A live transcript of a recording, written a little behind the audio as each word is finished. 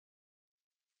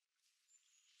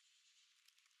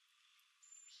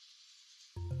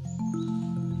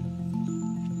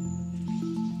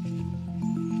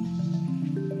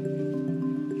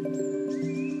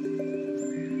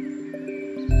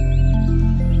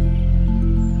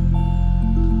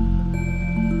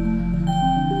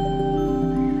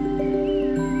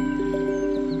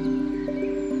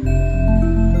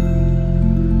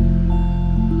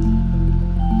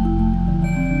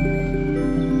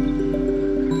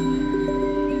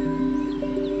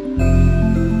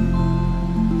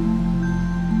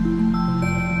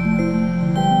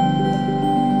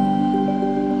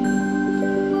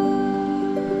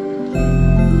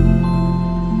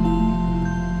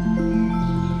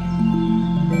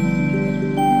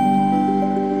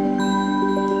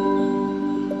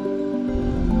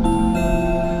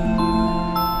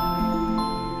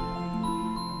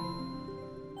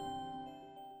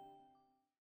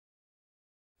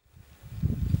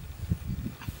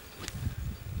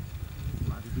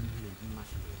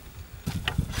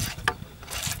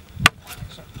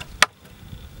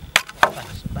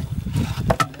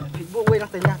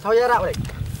artinya. Saya rak balik.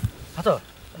 Satu,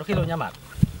 1 kilo nyamat.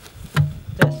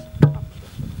 Tes.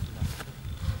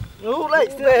 Lai,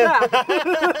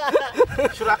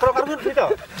 Sudah karung gitu.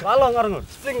 Lalong arngun.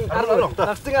 Sting arung.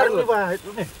 Sting arngun.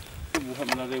 Nih. Bukan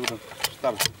menarik udah.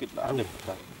 Start sedikit lah ada.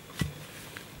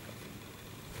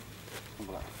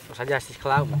 Terus saja sih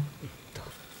kelau. Tuh.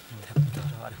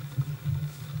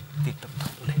 Titik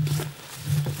boleh.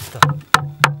 Tuh.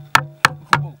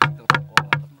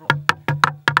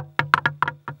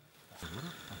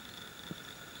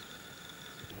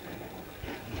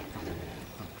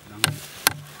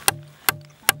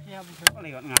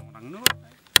 Lewat ngang nut.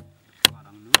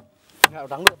 Nggak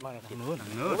udang nut mana? Nut.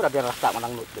 Udah biar rasa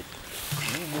mandang nut.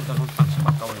 Ini bukan tak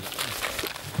sebat kau ini.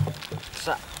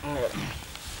 Sa.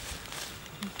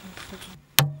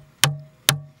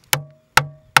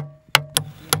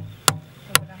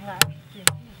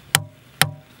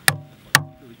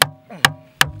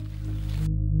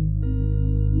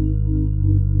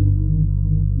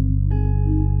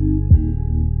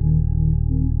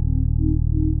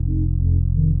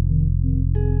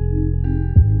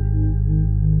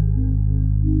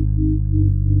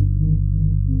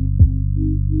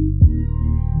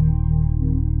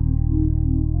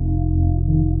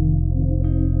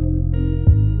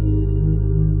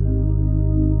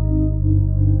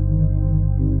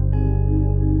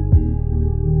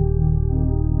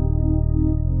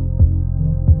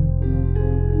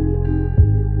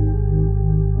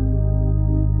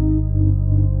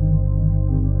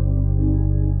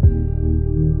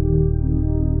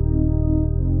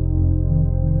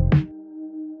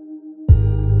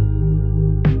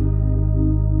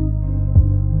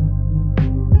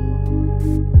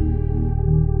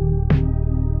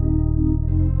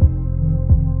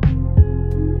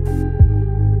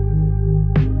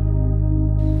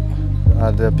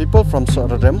 The people from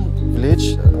Sohrarim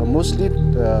village, mostly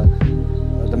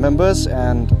the members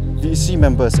and VC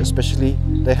members especially,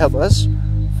 they help us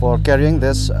for carrying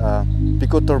this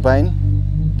Pico-Turbine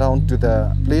down to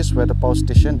the place where the power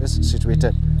station is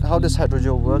situated. How this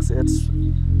hydrogen works,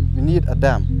 we need a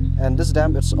dam, and this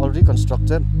dam is already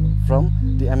constructed from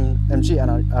the MG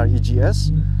and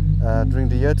REGS during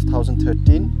the year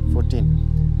 2013-14.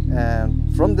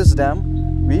 And from this dam,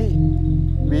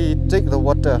 we take the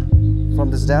water from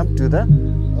this dam to the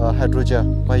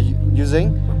hydrogen by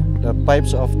using the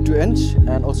pipes of 2 inch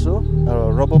and also a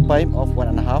rubber pipe of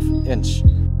 1.5 inch.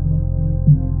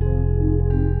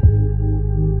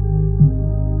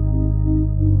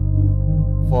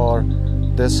 For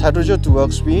this hydrogen to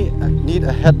work, we need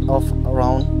a head of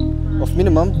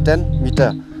minimum 10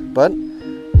 meter. But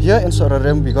here in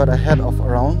Sohrarim, we got a head of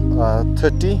around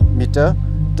 30 meter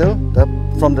till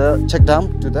from the check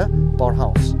dam to the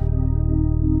powerhouse.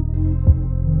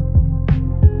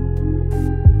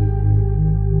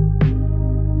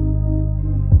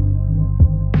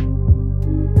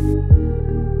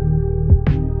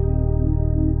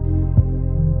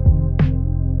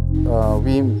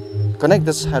 We connect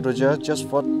this hydrogen just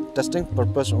for testing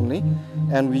purpose only,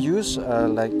 and we use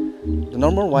like the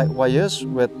normal wires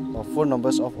with 4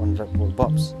 numbers of 100-volt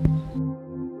bulbs.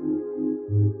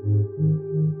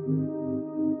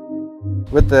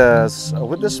 With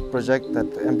this project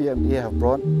that the MBDA have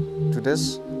brought to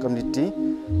this community,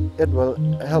 it will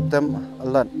help them a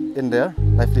lot in their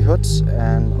livelihoods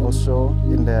and also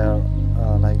in their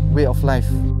like way of life.